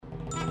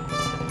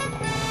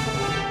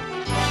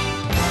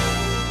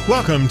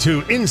Welcome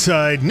to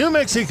Inside New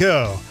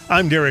Mexico.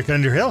 I'm Derek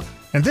Underhill,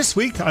 and this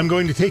week I'm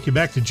going to take you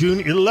back to June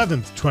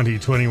 11th,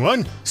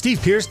 2021.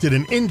 Steve Pearce did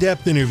an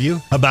in-depth interview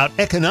about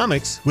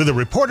economics with a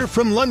reporter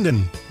from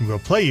London. We'll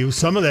play you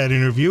some of that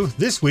interview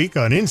this week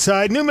on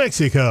Inside New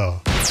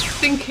Mexico.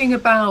 Thinking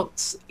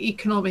about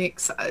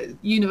economics,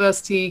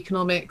 university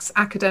economics,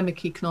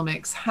 academic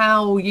economics,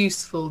 how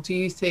useful do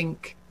you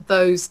think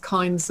those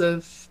kinds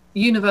of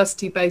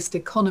university-based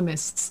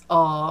economists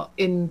are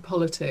in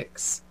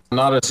politics?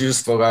 Not as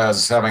useful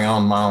as having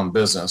owned my own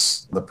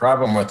business. The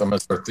problem with them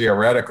is they're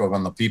theoretical,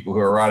 and the people who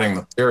are writing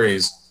the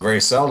theories very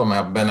seldom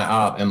have been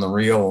out in the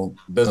real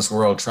business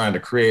world trying to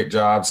create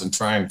jobs and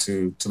trying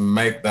to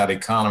make that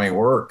economy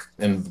work.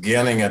 And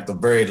beginning at the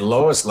very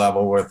lowest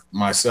level with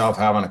myself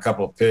having a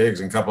couple of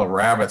pigs and a couple of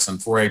rabbits and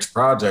 4-H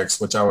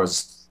projects, which I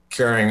was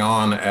carrying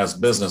on as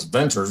business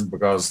ventures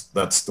because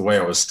that's the way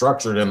it was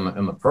structured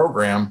in the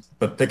program.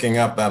 But picking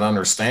up that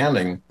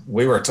understanding,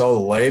 we were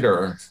told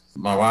later,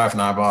 my wife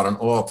and I bought an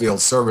oil field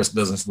service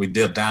business. We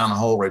did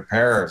downhole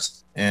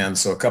repairs. And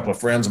so a couple of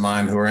friends of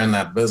mine who were in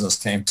that business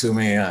came to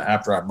me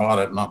after I bought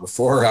it, not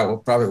before. I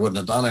probably wouldn't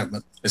have done it,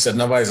 but they said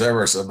nobody's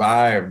ever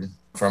survived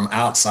from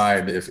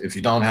outside. If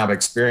you don't have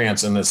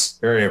experience in this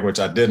area, which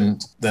I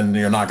didn't, then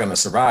you're not going to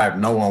survive.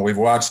 No one, we've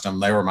watched them.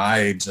 They were my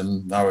age,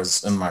 and I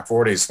was in my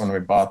 40s when we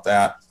bought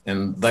that.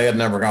 And they had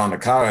never gone to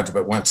college,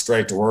 but went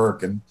straight to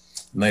work. And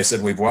they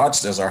said, we've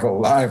watched this our whole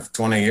life,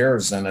 20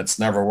 years, and it's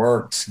never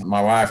worked.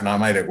 My wife and I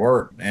made it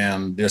work.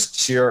 And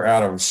just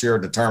out of sheer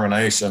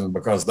determination,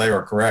 because they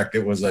were correct,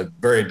 it was a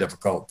very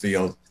difficult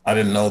field. I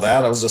didn't know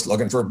that. I was just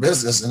looking for a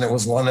business, and it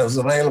was one that was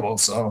available.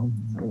 So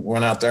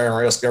went out there and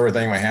risked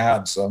everything we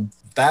had. So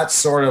that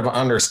sort of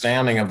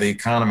understanding of the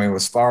economy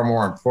was far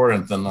more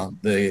important than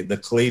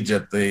the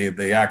collegiate,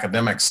 the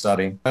academic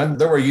study. And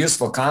there were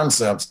useful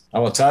concepts. I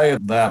will tell you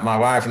that my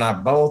wife and I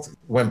both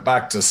went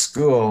back to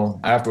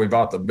school after we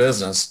bought the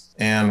business,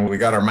 and we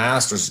got our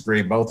master's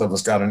degree. Both of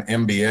us got an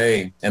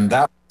MBA, and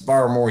that was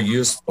far more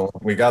useful.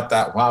 We got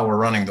that while we're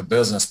running the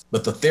business.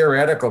 But the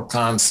theoretical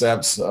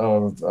concepts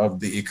of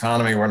the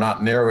economy were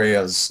not nearly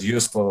as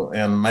useful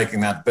in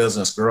making that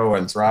business grow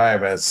and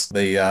thrive as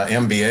the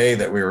MBA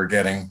that we were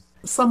getting.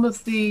 Some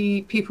of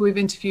the people we've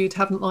interviewed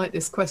haven't liked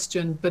this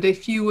question, but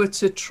if you were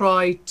to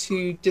try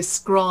to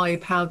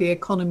describe how the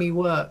economy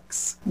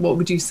works, what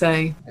would you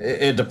say?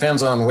 It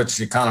depends on which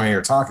economy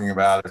you're talking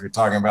about. If you're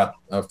talking about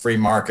a free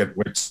market,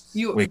 which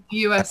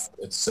US,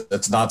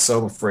 it's not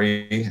so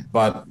free,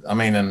 but I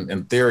mean,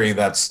 in theory,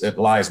 it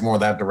lies more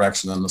that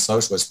direction than the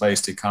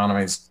socialist-based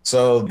economies.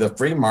 So the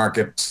free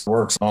market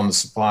works on the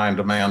supply and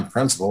demand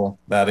principle.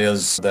 That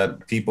is,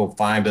 that people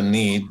find a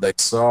need, they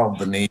solve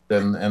the need,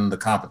 and the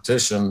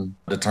competition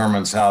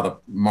determines how the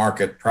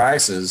market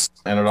prices,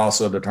 and it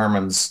also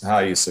determines how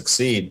you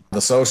succeed.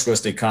 The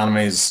socialist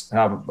economies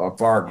have a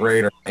far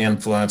greater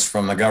influence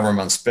from the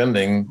government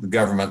spending, the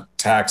government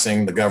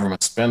taxing, the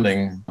government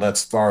spending.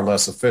 That's far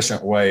less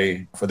efficient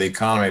way for the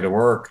economy to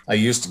work. I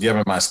used to give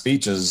in my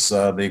speeches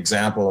the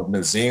example of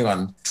New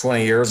Zealand.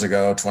 20 years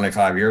ago,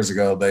 25 years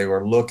ago, they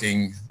were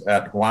looking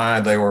at why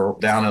they were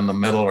down in the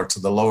middle or to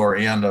the lower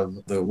end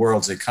of the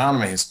world's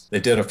economies. They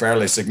did a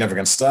fairly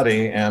significant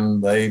study,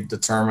 and they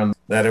determined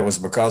that it was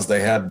because they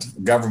had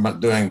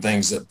government doing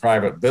things that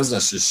private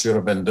businesses should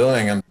have been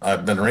doing. And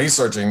I've been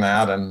researching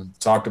that and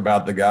talked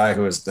about the guy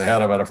who was the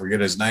head of it. I forget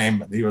his name,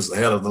 but he was the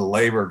head of the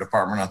Labor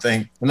Department, I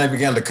think. And they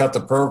began to cut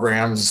the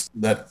programs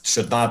that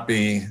should not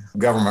be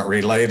government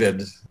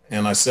related.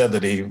 And I said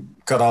that he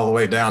cut all the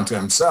way down to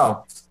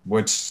himself,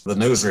 which the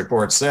news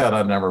report said.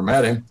 I'd never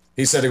met him.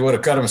 He said he would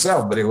have cut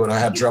himself, but he would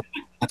have had trouble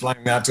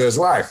explaining that to his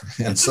wife.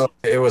 And so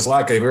it was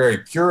like a very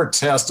pure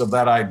test of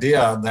that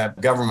idea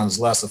that government's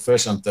less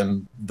efficient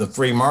than the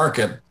free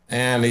market.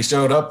 And he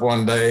showed up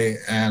one day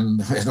and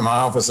in my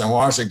office in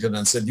Washington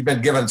and said, "You've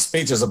been giving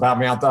speeches about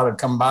me. I thought I'd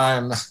come by."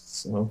 And I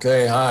said,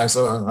 "Okay, hi.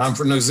 So I'm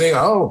from New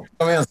Zealand." "Oh,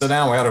 come in, sit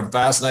down." We had a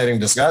fascinating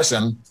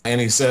discussion.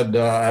 And he said,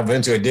 I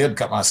eventually did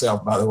cut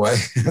myself, by the way.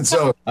 And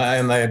so,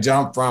 and they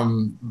jumped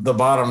from the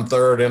bottom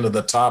third into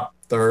the top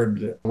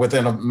third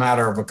within a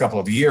matter of a couple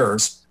of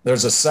years.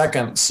 There's a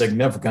second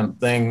significant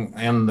thing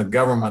in the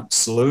government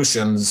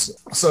solutions.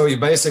 So you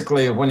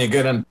basically, when you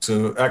get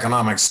into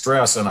economic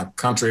stress in a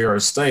country or a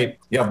state,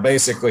 you have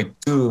basically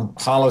two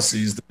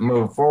policies that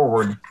move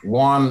forward.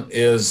 One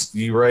is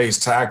you raise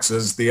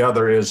taxes. The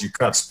other is you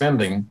cut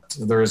spending.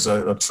 There's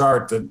a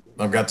chart that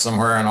I've got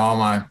somewhere in all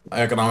my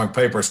economic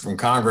papers from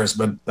Congress,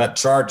 but that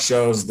chart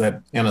shows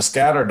that in a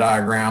scatter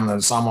diagram, that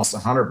it's almost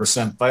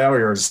 100%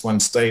 failures when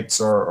states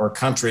or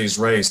countries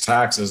raise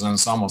taxes, and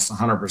it's almost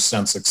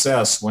 100%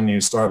 success when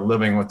you start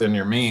living within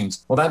your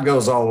means. Well, that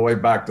goes all the way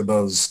back to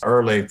those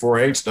early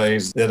 4-H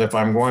days, that if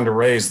I'm going to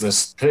raise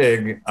this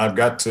pig, I've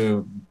got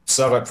to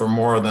sell it for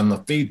more than the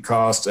feed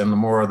cost and the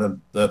more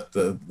than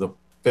the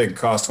pig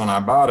cost when I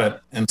bought it.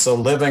 And so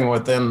living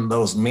within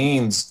those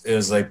means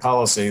is a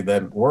policy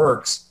that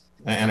works.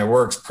 And it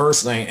works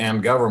personally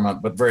and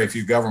government, but very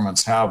few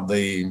governments have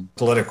the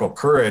political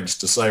courage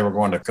to say we're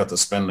going to cut the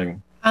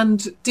spending.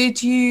 And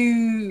did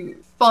you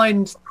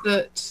find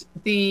that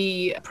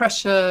the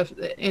pressure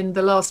in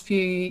the last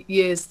few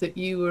years that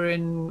you were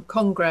in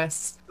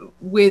Congress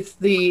with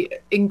the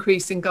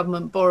increase in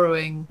government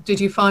borrowing, did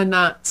you find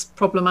that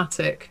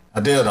problematic? I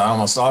did. I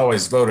almost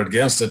always voted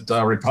against it.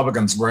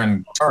 Republicans were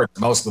in charge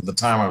most of the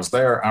time I was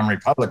there. I'm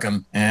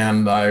Republican,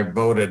 and I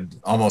voted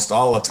almost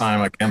all the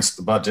time against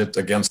the budget,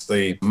 against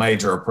the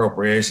major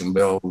appropriation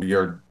bill.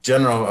 Your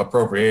general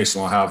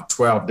appropriation will have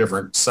 12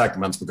 different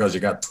segments because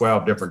you got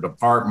 12 different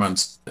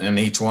departments, and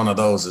each one of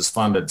those is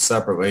funded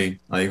separately.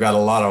 You've got a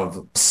lot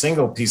of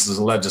single pieces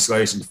of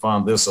legislation to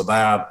fund this or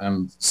that,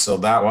 and so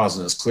that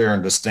wasn't as clear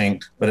and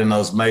distinct. But in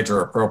those major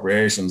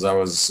appropriations, I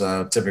was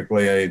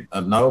typically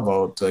a no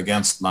vote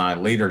against my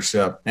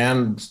leadership.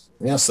 And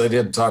yes, they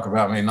did talk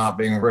about me not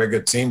being a very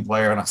good team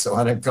player. And I said,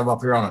 well, I didn't come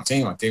up here on a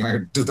team. I came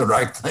here to do the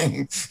right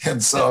thing.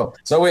 And so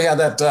we had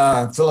that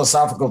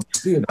philosophical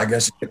dispute, I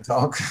guess you could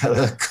talk.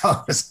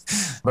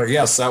 But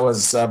yes, that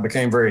was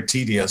became very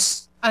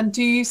tedious. And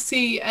do you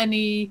see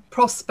any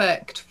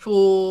prospect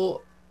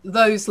for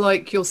those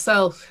like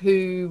yourself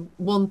who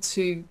want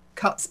to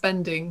cut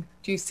spending?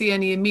 Do you see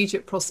any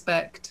immediate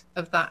prospect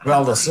of that?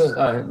 Well,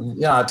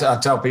 I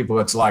tell people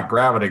it's like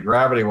gravity.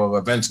 Gravity will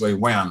eventually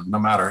win, no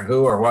matter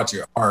who or what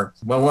you are.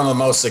 Well, one of the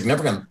most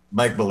significant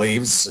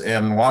make-believes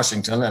in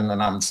Washington,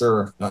 and I'm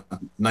sure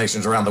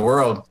nations around the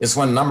world, is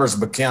when numbers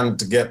begin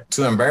to get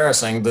too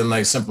embarrassing, then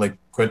they simply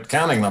quit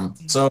counting them.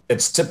 So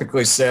it's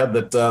typically said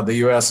that the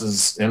U.S.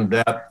 is in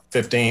debt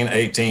 15,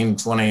 18,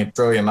 20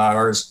 trillion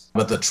dollars.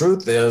 But the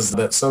truth is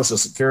that Social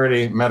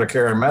Security,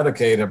 Medicare, and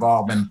Medicaid have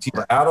all been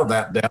kept out of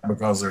that debt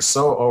because they're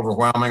so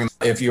overwhelming.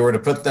 If you were to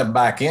put them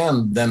back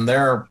in, then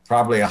they're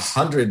probably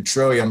 100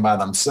 trillion by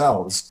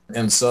themselves.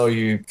 And so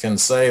you can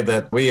say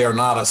that we are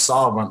not a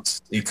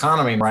solvent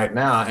economy right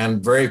now,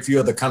 and very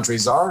few of the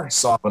countries are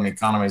solvent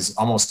economies.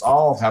 Almost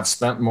all have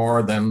spent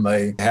more than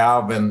they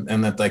have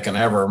and that they can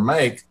ever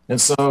make.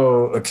 And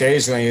so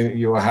occasionally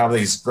you will have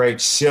these great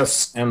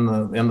shifts in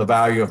the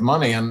value of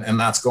money, and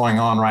that's going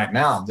on right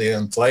now. The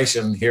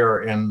inflation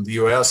here in the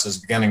U.S. is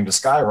beginning to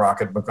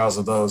skyrocket because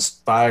of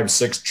those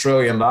 $5-6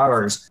 trillion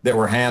that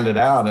were handed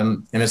out,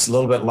 and it's a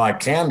little bit like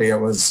candy. It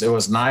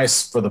was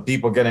nice for the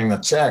people getting the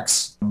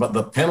checks, but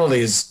the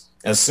penalties,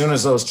 as soon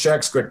as those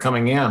checks quit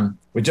coming in,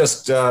 we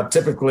just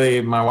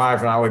typically, my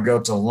wife and I would go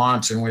to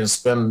lunch and we'd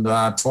spend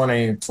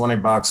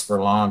 $20 for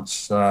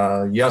lunch.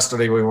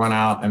 Yesterday we went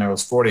out and it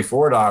was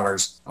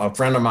 $44. A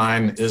friend of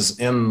mine is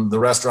in the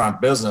restaurant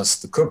business.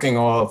 The cooking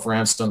oil, for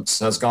instance,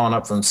 has gone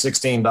up from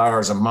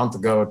 $16 a month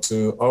ago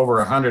to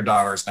over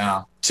 $100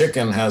 now.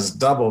 Chicken has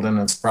doubled in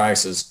its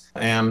prices,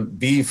 and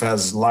beef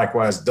has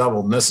likewise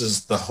doubled. And this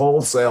is the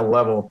wholesale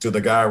level to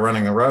the guy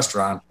running the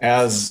restaurant.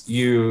 As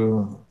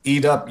you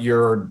eat up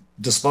your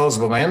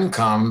disposable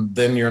income,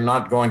 then you're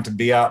not going to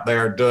be out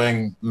there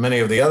doing many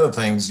of the other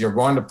things. You're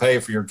going to pay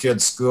for your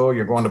kids' school.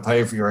 You're going to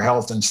pay for your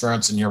health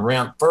insurance and your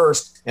rent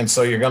first. And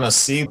so you're going to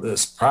see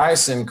this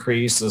price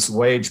increase, this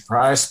wage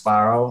price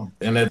spiral,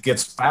 and it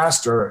gets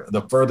faster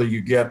the further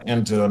you get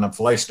into an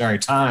inflationary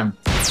time.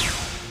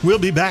 We'll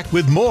be back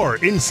with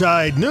more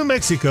Inside New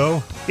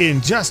Mexico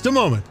in just a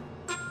moment.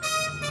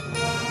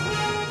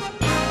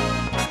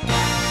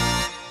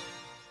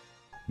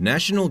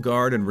 National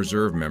Guard and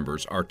Reserve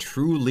members are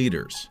true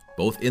leaders,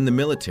 both in the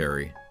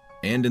military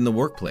and in the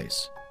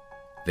workplace.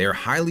 They are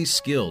highly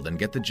skilled and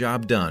get the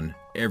job done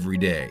every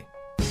day.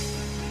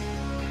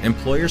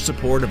 Employer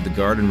support of the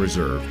Guard and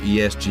Reserve,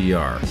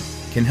 ESGR,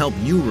 can help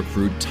you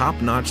recruit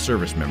top-notch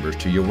service members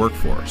to your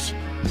workforce.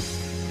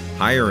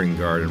 Hiring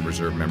Guard and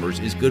Reserve members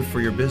is good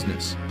for your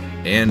business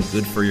and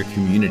good for your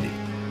community.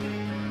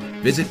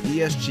 Visit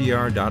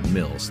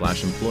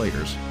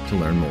esgr.mil/employers to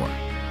learn more.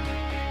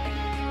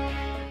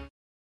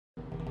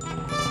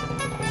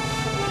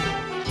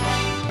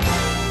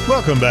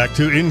 Welcome back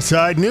to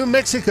Inside New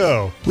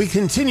Mexico. We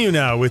continue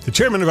now with the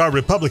chairman of our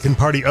Republican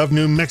Party of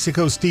New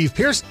Mexico, Steve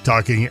Pearce,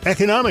 talking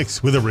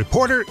economics with a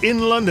reporter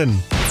in London.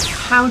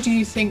 How do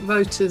you think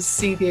voters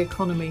see the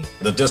economy?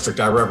 The district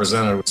I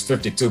represented was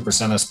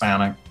 52%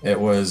 Hispanic. It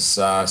was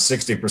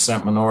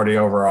 60% minority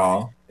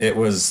overall. It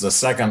was the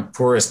second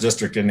poorest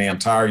district in the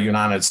entire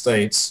United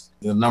States.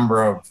 The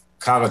number of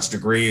college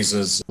degrees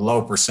is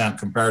low percent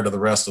compared to the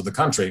rest of the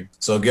country.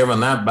 So given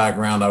that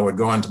background, I would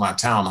go into my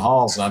town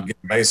halls and I'd get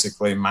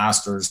basically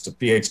master's to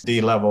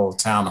PhD level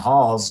town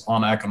halls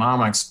on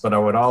economics, but I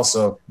would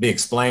also be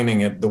explaining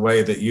it the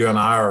way that you and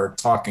I are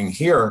talking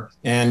here,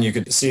 and you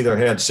could see their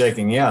heads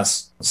shaking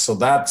yes. So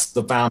that's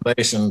the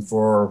foundation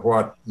for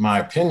what my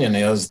opinion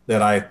is,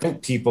 that I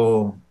think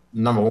people,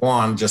 number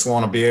one, just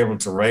want to be able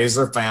to raise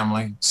their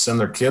family, send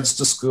their kids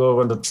to school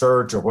and to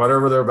church or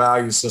whatever their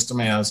value system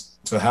is,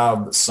 to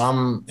have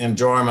some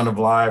enjoyment of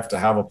life, to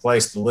have a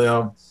place to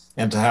live,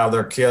 and to have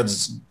their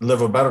kids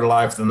live a better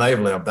life than they've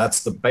lived.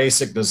 That's the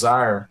basic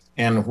desire.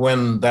 And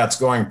when that's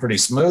going pretty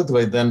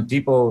smoothly, then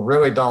people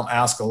really don't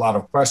ask a lot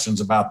of questions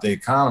about the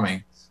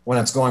economy. When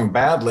it's going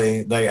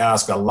badly, they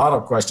ask a lot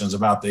of questions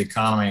about the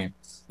economy.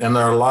 And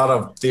there are a lot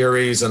of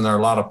theories and there are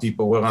a lot of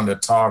people willing to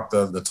talk,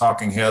 the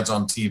talking heads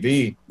on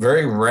TV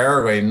very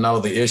rarely know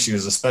the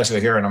issues,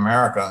 especially here in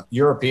America.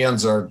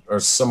 Europeans are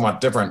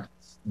somewhat different.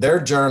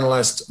 Their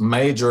journalists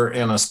major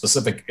in a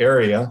specific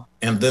area,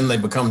 and then they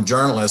become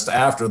journalists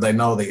after they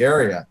know the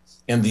area.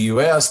 In the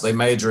US, they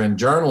major in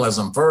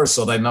journalism first,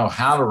 so they know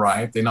how to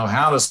write, they know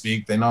how to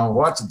speak, they know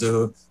what to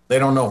do, they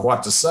don't know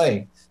what to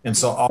say. And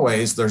so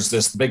always there's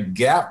this big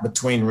gap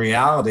between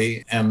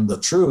reality and the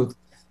truth.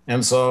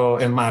 And so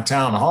in my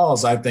town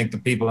halls, I think the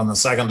people in the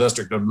 2nd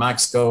District of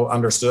Mexico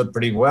understood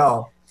pretty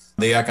well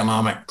the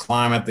economic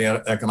climate,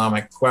 the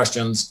economic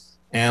questions,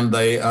 and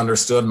they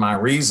understood my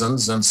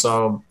reasons. And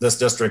so this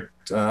district,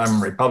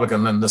 I'm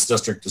Republican, and this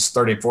district is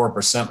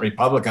 34%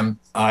 Republican.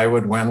 I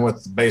would win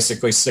with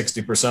basically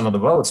 60% of the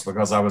votes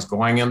because I was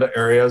going into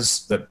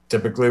areas that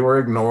typically were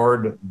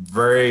ignored,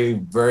 very,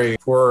 very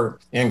poor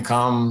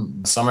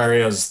income, some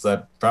areas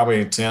that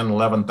probably 10,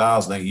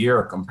 11,000 a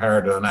year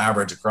compared to an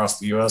average across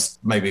the U.S.,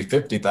 maybe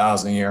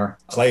 50,000 a year.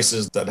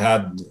 Places that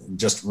had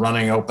just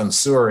running open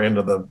sewer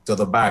into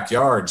the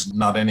backyards,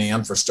 not any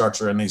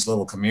infrastructure in these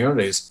little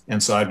communities.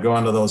 And so I'd go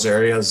into those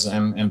areas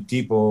and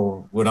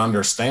people would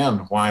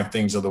understand why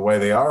things are the way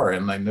they are.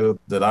 And they knew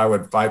that I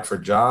would fight for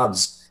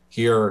jobs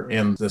here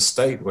in the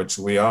state, which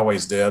we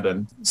always did.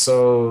 And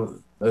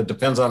so it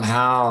depends on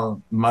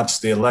how much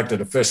the elected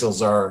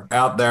officials are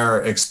out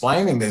there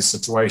explaining these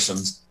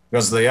situations,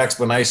 because the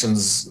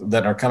explanations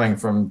that are coming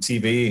from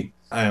TV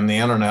and the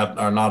internet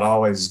are not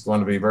always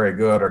going to be very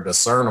good or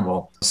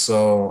discernible.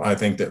 So I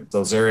think that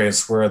those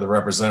areas where the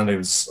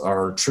representatives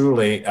are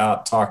truly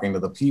out talking to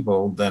the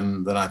people,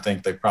 then I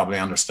think they probably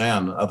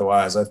understand.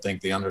 Otherwise, I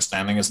think the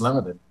understanding is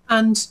limited.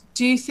 And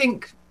do you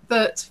think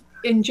that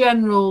in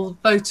general,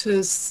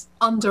 voters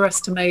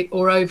underestimate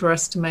or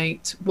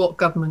overestimate what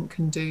government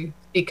can do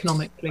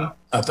economically?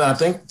 I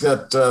think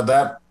that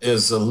that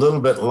is a little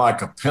bit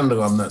like a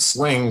pendulum that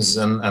swings,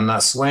 and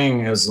that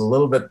swing is a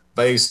little bit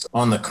based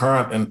on the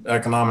current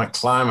economic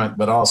climate,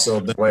 but also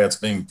the way it's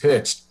being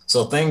pitched.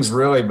 So things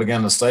really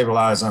began to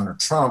stabilize under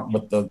Trump,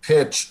 but the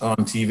pitch on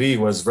TV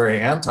was very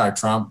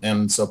anti-Trump.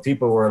 And so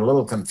people were a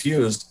little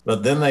confused,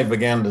 but then they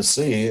began to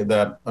see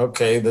that,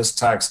 okay, this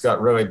tax cut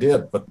really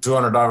did put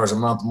 $200 a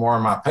month more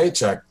in my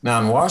paycheck.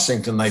 Now in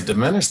Washington, they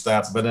diminished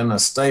that, but in a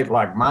state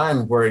like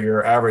mine where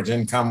your average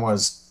income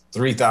was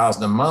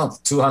 $3,000 a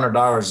month,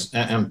 $200,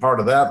 and part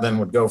of that then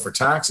would go for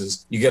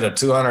taxes. You get a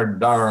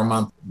 $200 a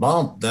month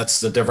bump. That's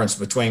the difference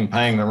between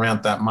paying the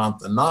rent that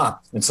month and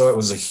not. And so it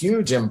was a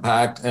huge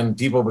impact. And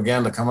people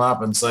began to come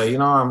up and say,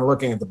 I'm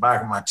looking at the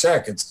back of my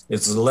check.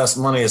 It's less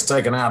money is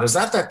taken out. Is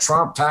that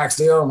Trump tax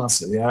deal? And I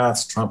said, yeah,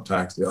 it's a Trump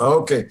tax deal.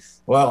 Okay,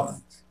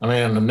 well,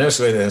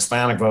 initially the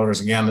Hispanic voters,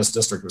 again, this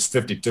district was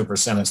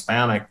 52%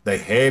 Hispanic. They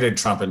hated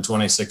Trump in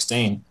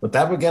 2016, but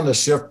that began to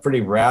shift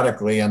pretty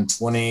radically in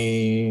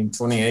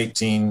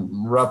 2018,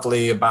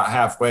 roughly about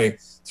halfway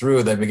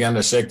through. They began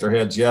to shake their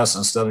heads yes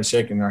instead of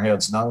shaking their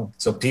heads no.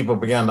 So people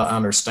began to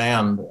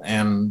understand.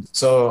 And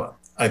so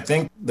I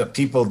think that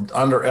people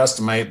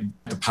underestimate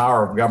the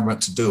power of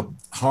government to do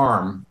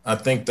harm. I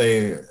think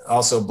they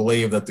also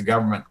believe that the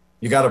government,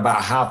 you got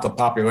about half the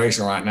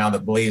population right now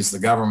that believes the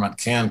government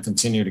can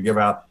continue to give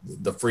out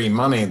the free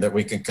money, that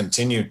we can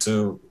continue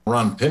to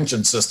run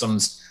pension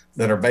systems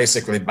that are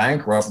basically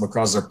bankrupt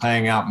because they're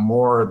paying out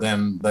more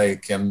than they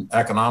can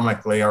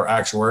economically or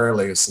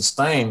actuarially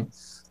sustain.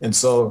 And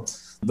so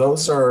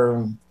those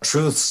are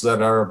truths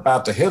that are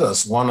about to hit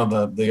us. One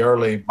of the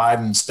early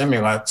Biden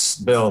stimulus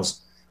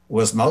bills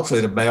was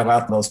mostly to bail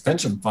out those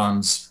pension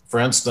funds. For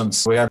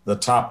instance, we had the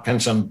top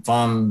pension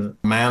fund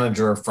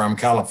manager from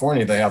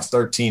California. They have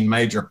 13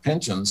 major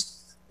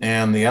pensions,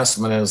 and the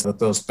estimate is that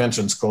those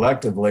pensions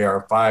collectively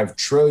are $5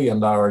 trillion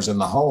in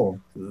the hole.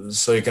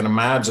 So you can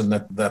imagine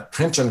that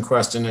pension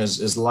question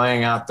is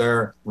laying out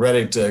there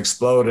ready to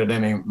explode at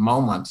any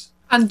moment.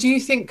 And do you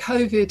think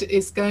COVID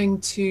is going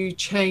to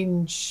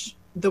change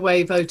the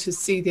way voters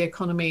see the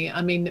economy?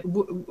 I mean,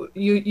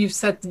 you've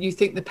said that you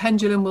think the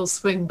pendulum will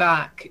swing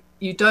back.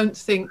 You don't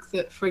think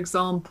that, for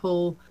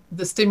example,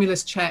 the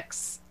stimulus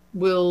checks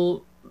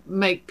will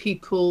make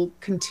people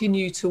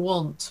continue to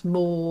want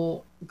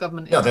more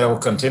government? Yeah, they will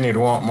continue to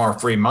want more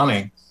free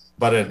money,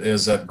 but it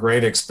is at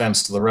great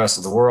expense to the rest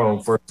of the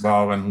world. First of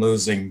all, in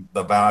losing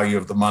the value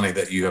of the money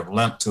that you have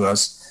lent to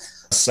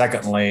us.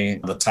 Secondly,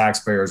 the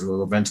taxpayers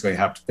will eventually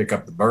have to pick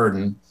up the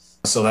burden.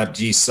 So that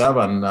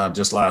G7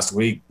 just last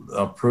week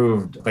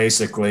approved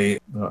basically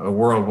a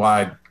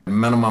worldwide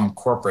minimum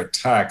corporate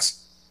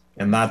tax,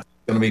 and that's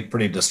going to be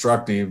pretty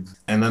destructive.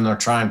 And then they're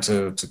trying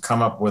to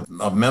come up with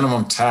a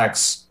minimum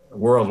tax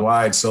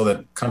worldwide so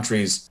that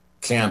countries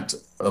can't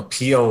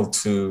appeal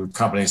to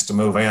companies to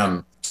move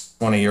in.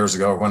 20 years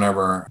ago,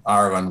 whenever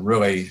Ireland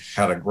really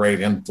had a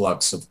great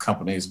influx of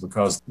companies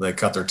because they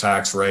cut their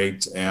tax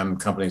rate and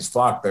companies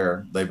flocked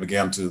there. They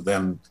began to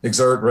then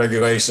exert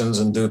regulations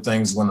and do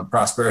things when the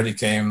prosperity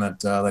came that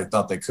they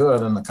thought they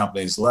could, and the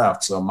companies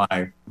left. So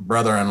my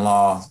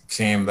brother-in-law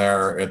came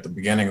there at the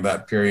beginning of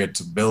that period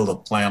to build a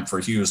plant for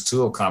Hughes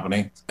Tool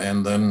Company.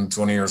 And then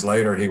 20 years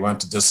later, he went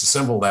to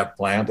disassemble that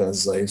plant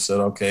as they said,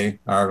 okay,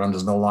 Ireland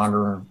is no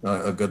longer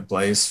a good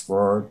place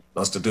for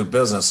us to do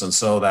business. And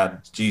so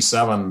that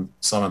G7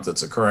 summit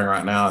that's occurring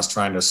right now is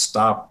trying to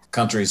stop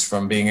countries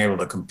from being able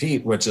to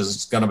compete, which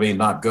is going to be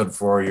not good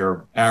for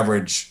your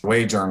average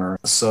wage earner.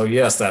 So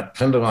yes, that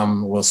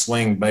pendulum will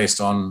swing based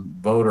on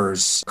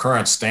voters'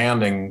 current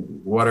standing,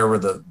 whatever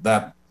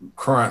that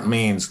current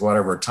means,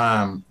 whatever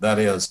time that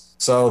is.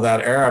 So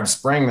that Arab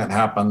Spring that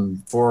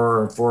happened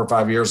 4 or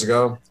 5 years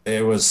ago,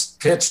 it was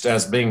pitched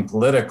as being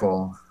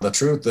political. The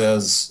truth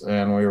is,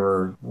 and we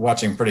were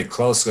watching pretty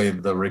closely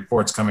the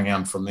reports coming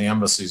in from the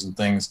embassies and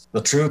things,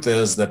 the truth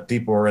is that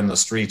people were in the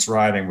streets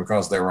rioting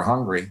because they were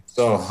hungry.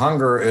 So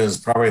hunger is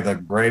probably the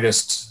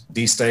greatest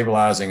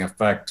destabilizing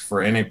effect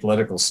for any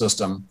political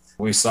system.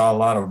 We saw a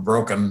lot of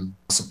broken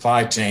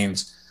supply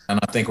chains, and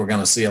I think we're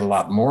going to see a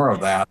lot more of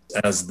that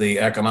as the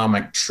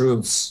economic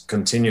truths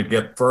continue to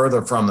get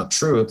further from the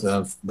truth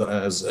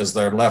as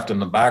they're left in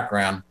the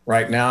background.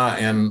 Right now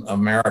in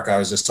America, I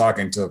was just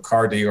talking to a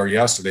car dealer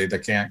yesterday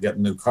that can't get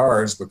new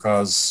cars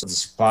because the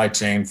supply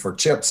chain for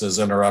chips is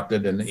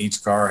interrupted and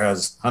each car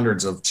has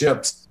hundreds of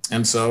chips.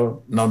 And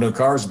so no new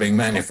cars being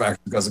manufactured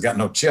because they got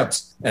no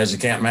chips, as you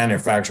can't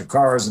manufacture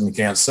cars and you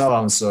can't sell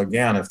them. So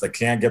again, if they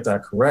can't get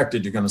that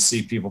corrected, you're going to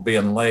see people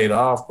being laid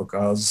off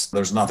because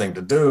there's nothing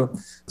to do.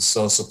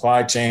 So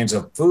supply chains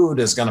of food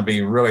is going to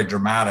be really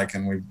dramatic.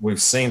 And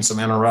we've seen some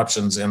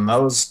interruptions in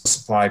those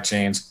supply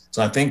chains.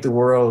 So I think the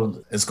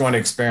world is going to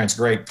experience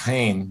great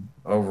pain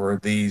over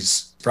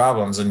these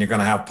problems. And you're going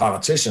to have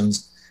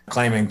politicians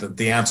claiming that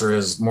the answer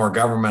is more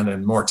government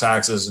and more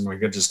taxes, and we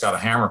just got to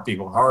hammer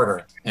people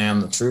harder.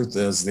 And the truth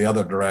is the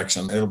other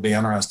direction. It'll be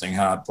interesting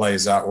how it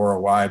plays out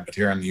worldwide, but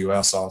here in the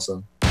U.S.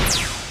 also.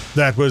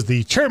 That was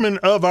the chairman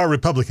of our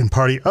Republican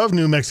Party of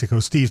New Mexico,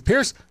 Steve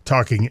Pearce,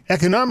 talking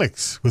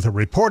economics with a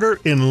reporter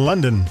in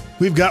London.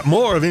 We've got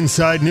more of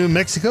Inside New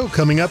Mexico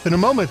coming up in a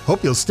moment.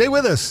 Hope you'll stay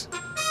with us.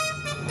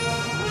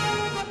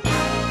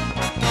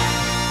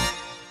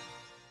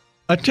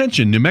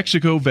 Attention, New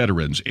Mexico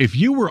veterans. If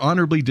you were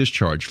honorably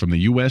discharged from the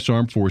U.S.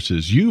 Armed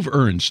Forces, you've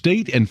earned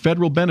state and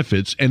federal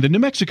benefits, and the New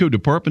Mexico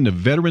Department of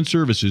Veteran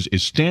Services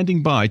is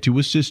standing by to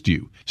assist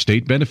you.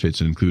 State benefits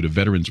include a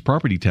veteran's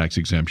property tax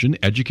exemption,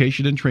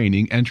 education and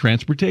training, and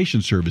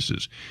transportation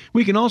services.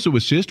 We can also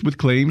assist with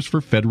claims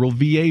for federal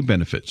VA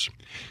benefits.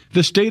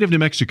 The state of New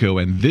Mexico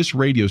and this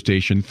radio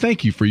station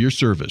thank you for your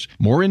service.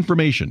 More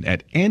information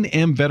at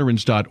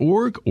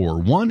nmveterans.org or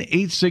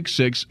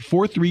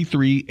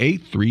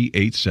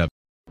 1-866-433-8387.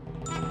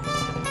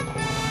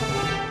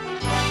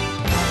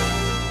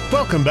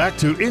 Welcome back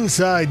to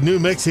Inside New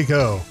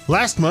Mexico.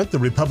 Last month, the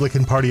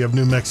Republican Party of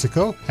New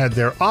Mexico had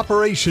their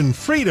Operation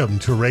Freedom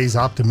to raise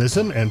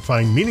optimism and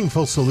find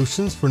meaningful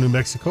solutions for New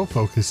Mexico,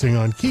 focusing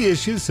on key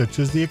issues such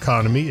as the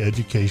economy,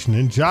 education,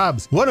 and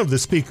jobs. One of the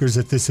speakers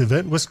at this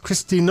event was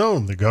Kristi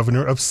Noem, the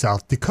governor of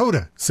South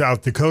Dakota.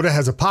 South Dakota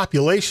has a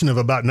population of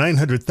about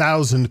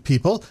 900,000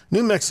 people.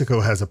 New Mexico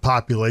has a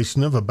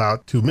population of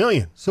about 2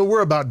 million, so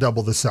we're about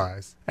double the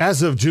size.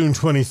 As of June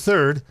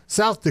 23rd,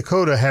 South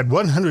Dakota had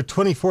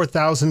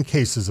 124,000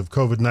 cases of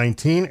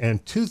COVID-19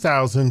 and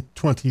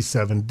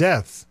 2,027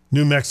 deaths.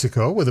 New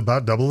Mexico, with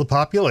about double the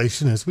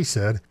population, as we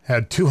said,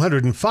 had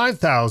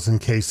 205,000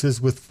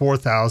 cases with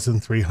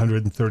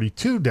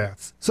 4,332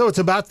 deaths. So it's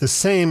about the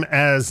same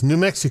as New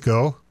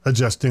Mexico,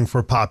 adjusting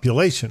for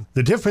population.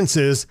 The difference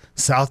is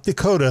South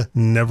Dakota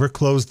never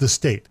closed the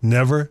state,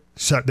 never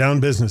shut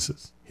down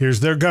businesses. Here's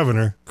their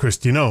governor,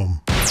 Kristi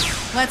Noem.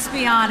 Let's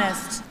be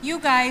honest, you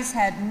guys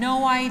had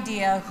no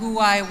idea who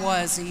I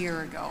was a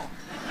year ago,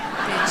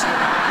 did you?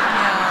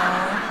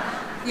 No.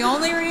 The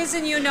only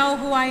reason you know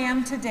who I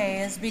am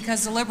today is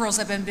because the liberals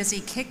have been busy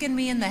kicking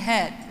me in the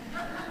head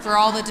for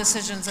all the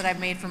decisions that I've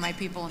made for my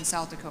people in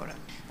South Dakota.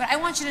 But I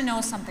want you to know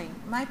something.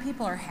 My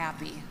people are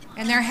happy,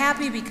 and they're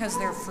happy because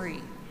they're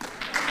free.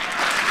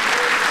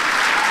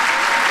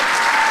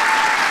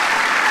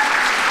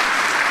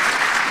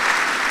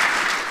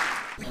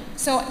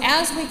 So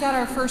as we got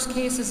our first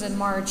cases in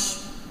March,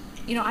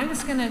 I'm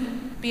just going to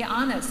be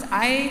honest.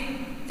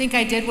 I think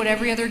I did what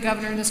every other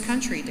governor in this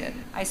country did.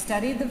 I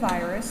studied the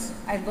virus.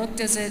 I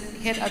looked as it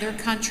hit other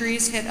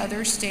countries, hit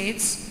other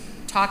states,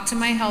 talked to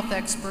my health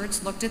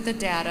experts, looked at the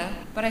data.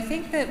 But I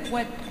think that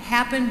what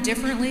happened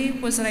differently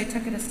was that I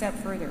took it a step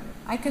further.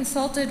 I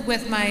consulted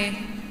with my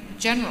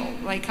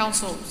my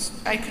counsels.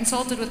 I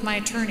consulted with my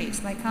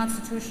attorneys, my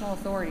constitutional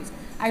authorities.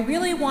 I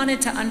really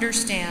wanted to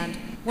understand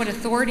what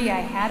authority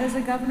I had as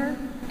a governor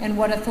and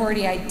what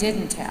authority I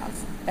didn't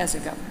have as a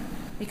governor.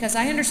 Because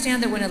I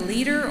understand that when a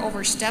leader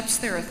oversteps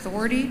their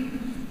authority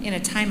in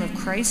a time of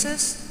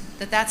crisis,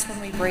 that's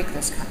when we break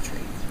this country.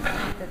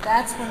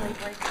 That's when we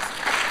break this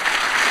country.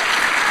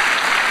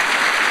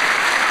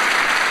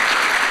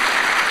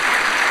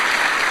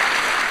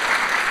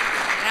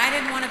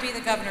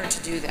 governor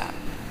to do that.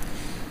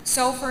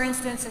 So, for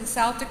instance, in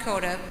South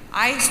Dakota,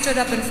 I stood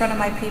up in front of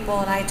my people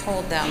and I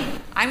told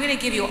them, I'm going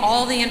to give you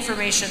all the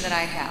information that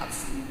I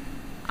have.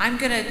 I'm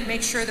going to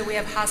make sure that we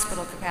have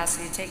hospital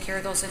capacity to take care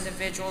of those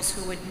individuals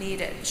who would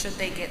need it should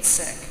they get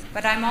sick.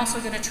 But I'm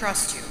also going to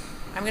trust you.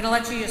 I'm going to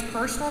let you use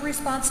personal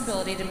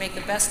responsibility to make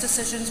the best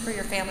decisions for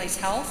your family's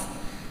health,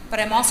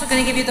 but I'm also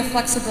going to give you the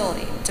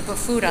flexibility to put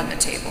food on the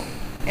table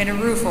and a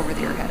roof over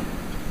your head.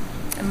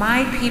 And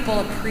my people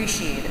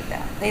appreciated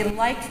that. They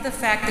liked the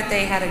fact that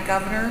they had a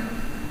governor,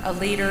 a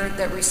leader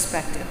that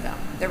respected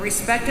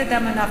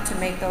them enough to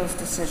make those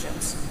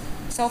decisions.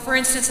 So, for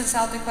instance, in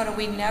South Dakota,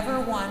 we never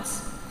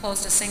once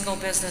closed a single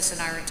business in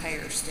our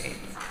entire state.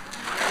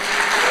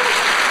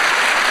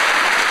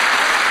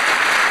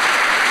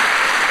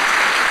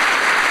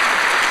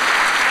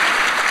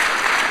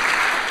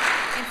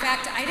 In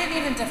fact, I didn't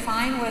even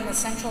define what an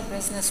essential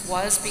business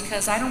was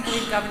because I don't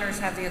believe governors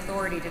have the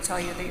authority to tell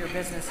you that your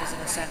business is an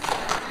essential.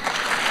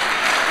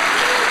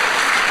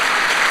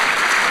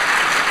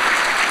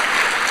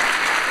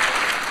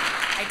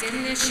 I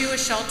didn't issue a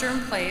shelter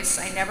in place.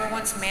 I never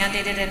once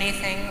mandated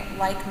anything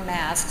like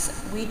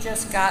masks. We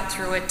just got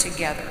through it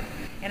together.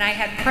 And I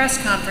had press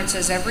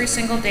conferences every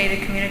single day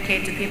to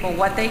communicate to people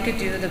what they could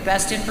do, the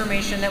best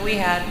information that we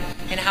had,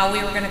 and how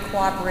we were going to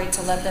cooperate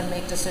to let them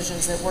make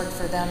decisions that worked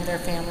for them, their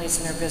families,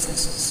 and their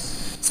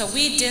businesses. So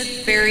we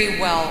did very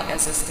well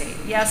as a state.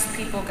 Yes,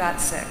 people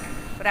got sick,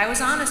 but I was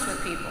honest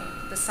with people.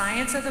 The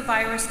science of the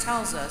virus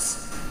tells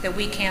us that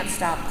we can't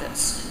stop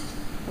this.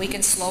 We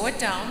can slow it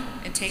down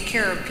and take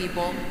care of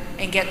people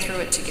and get through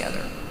it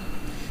together.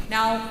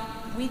 Now,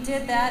 we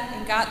did that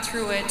and got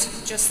through it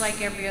just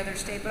like every other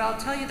state, but I'll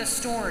tell you the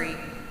story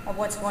of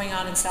what's going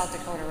on in South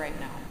Dakota right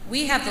now.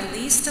 We have the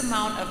least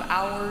amount of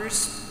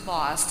hours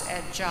lost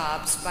at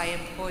jobs by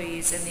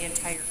employees in the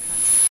entire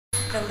country.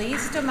 The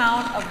least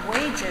amount of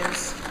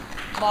wages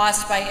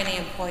lost by any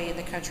employee in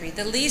the country.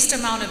 The least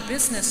amount of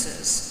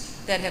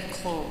businesses that have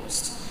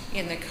closed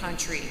in the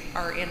country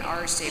are in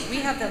our state. We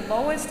have the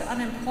lowest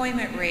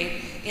unemployment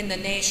rate in the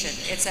nation.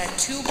 It's at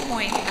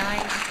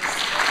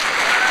 2.9%.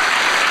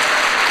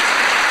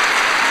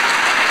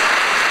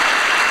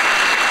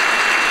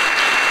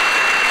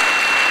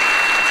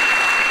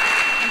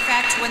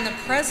 When the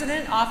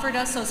president offered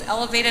us those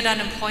elevated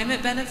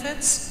unemployment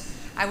benefits,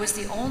 we were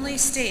the only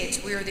state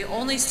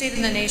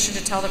in the nation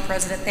to tell the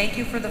president, thank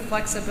you for the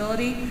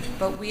flexibility,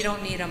 but we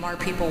don't need them, our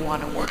people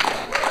want to work.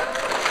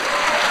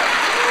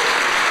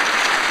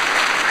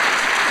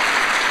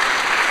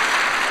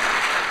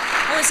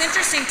 What was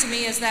interesting to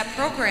me is that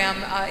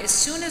program, as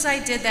soon as I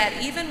did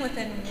that, even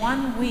within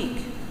 1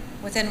 week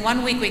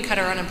we cut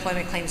our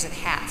unemployment claims in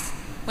half.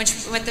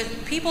 With the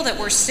people that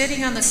were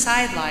sitting on the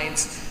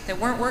sidelines, that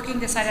weren't working,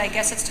 decided, I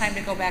guess it's time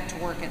to go back to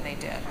work, and they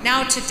did.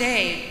 Now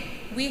today,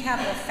 we have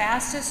the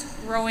fastest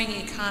growing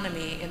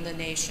economy in the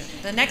nation.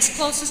 The next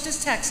closest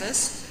is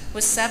Texas,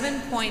 with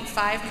 7.5%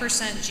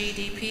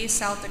 GDP.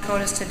 South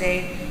Dakota's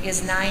today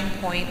is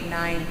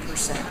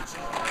 9.9%.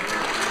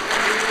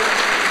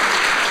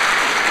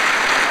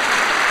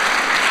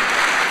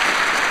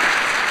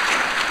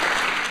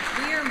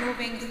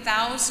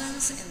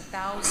 Thousands and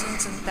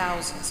thousands and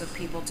thousands of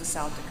people to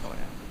South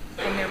Dakota.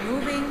 And they're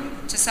moving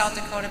to South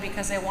Dakota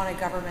because they want a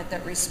government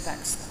that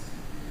respects them.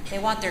 They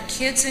want their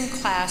kids in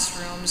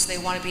classrooms, they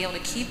want to be able to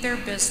keep their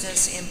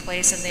business in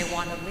place, and they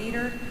want a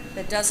leader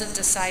that doesn't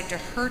decide to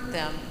hurt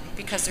them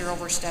because they're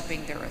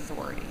overstepping their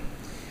authority.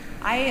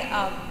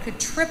 I could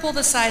triple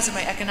the size of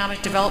my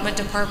economic development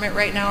department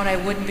right now, and I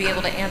wouldn't be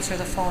able to answer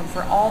the phone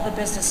for all the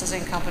businesses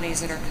and companies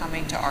that are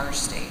coming to our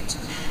state.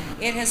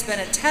 It has been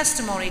a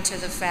testimony to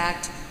the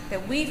fact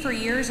that we, for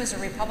years as a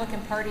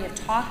Republican Party, have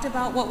talked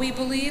about what we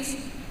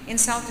believe. In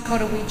South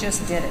Dakota, we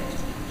just did it.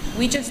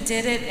 We just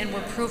did it, and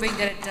we're proving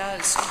that it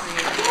does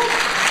create.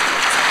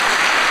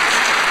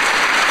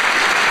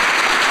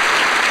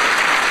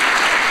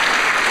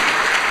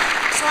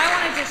 So I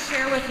wanted to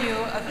share with you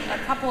a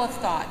couple of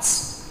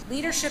thoughts.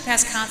 Leadership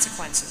has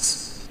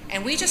consequences,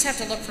 and we just have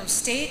to look from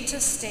state to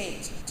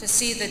state to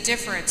see the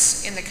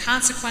difference in the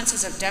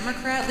consequences of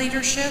Democrat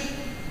leadership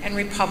and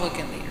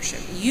Republican leadership.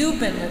 You've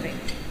been living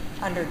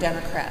under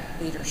Democrat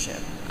leadership.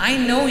 I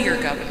know your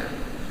governor.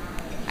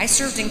 I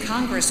served in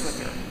Congress with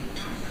her.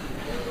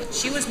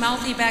 She was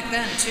mouthy back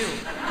then, too.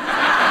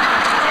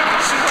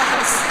 She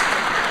was.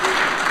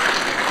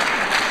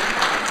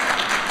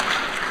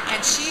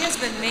 And she has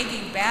been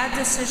making bad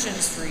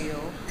decisions for you,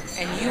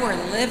 and you are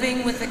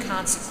living with the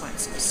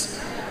consequences.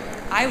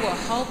 I will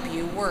help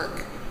you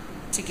work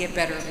to get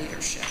better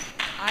leadership.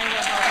 I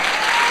will help you.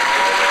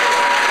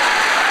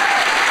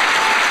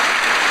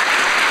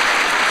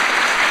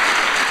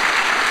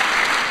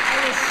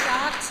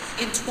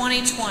 In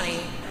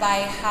 2020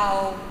 by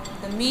how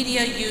the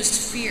media used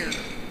fear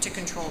to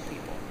control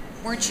people.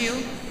 Weren't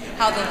you?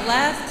 How the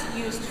left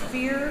used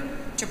fear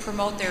to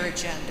promote their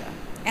agenda.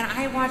 And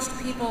I watched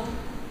people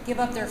give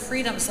up their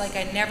freedoms like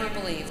I never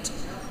believed.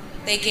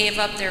 They gave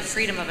up their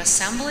freedom of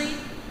assembly,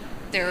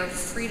 their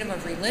freedom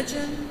of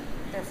religion,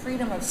 their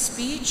freedom of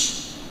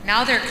speech,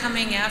 Now they're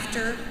coming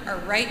after our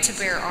right to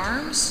bear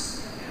arms.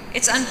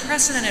 It's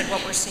unprecedented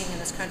what we're seeing in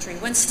this country.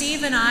 When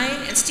Steve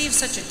and Steve's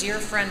such a dear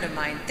friend of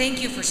mine,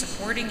 thank you for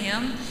supporting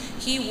him.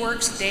 He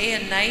works day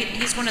and night.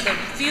 He's one of the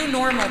few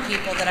normal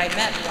people that I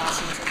met in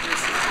Washington, D.C.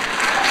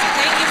 So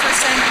thank you for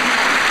sending him.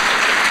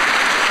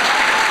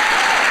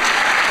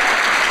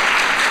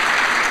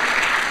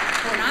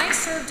 When I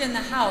served in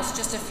the House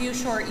just a few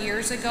short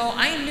years ago,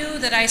 I knew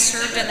that I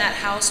served in that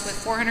House with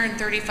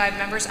 435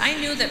 members. I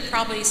knew that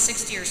probably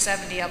 60 or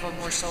 70 of them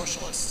were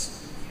socialists.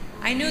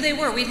 I knew they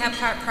were. We'd have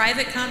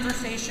private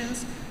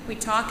conversations. We'd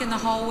talk in the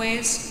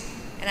hallways,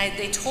 and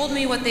they told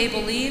me what they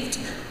believed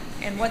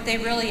and what they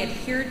really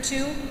adhered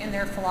to in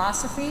their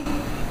philosophy,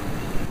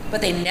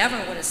 but they never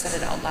would have said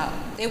it out loud.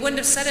 They wouldn't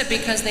have said it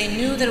because they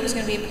knew that it was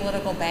going to be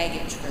political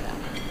baggage for them.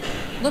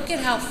 Look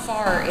at how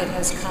far it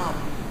has come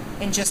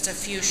in just a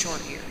few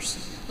short years.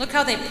 Look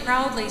how they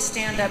proudly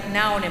stand up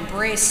now and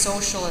embrace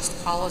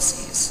socialist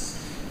policies,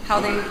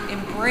 how they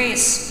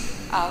embrace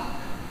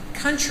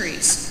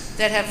countries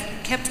that have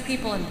kept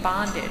people in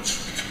bondage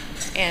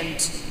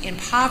and in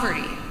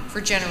poverty for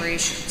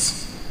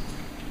generations.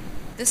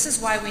 This is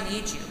why we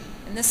need you,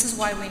 and this is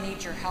why we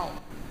need your help.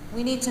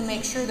 We need to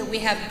make sure that we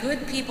have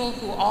good people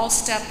who all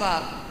step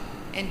up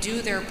and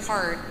do their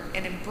part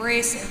and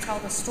embrace and tell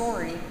the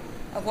story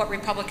of what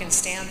Republicans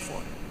stand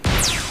for.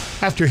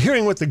 After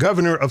hearing what the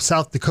governor of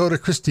South Dakota,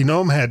 Kristi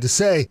Noem, had to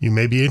say, you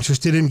may be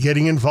interested in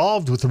getting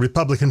involved with the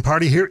Republican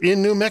Party here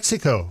in New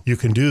Mexico. You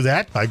can do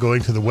that by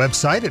going to the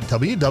website at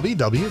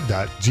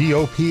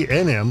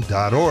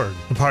www.gopnm.org.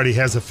 The party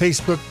has a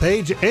Facebook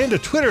page and a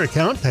Twitter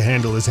account. The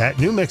handle is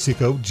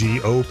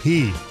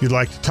 @NewMexicoGOP. If you'd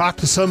like to talk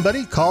to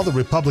somebody, call the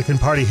Republican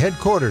Party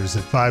headquarters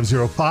at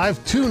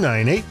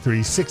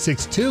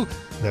 505-298-3662.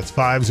 That's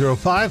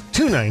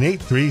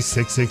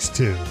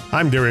 505-298-3662.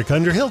 I'm Derek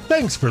Underhill.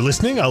 Thanks for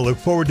listening. I'll look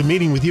forward to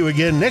meeting with you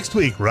again next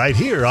week right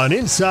here on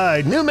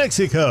Inside New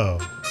Mexico.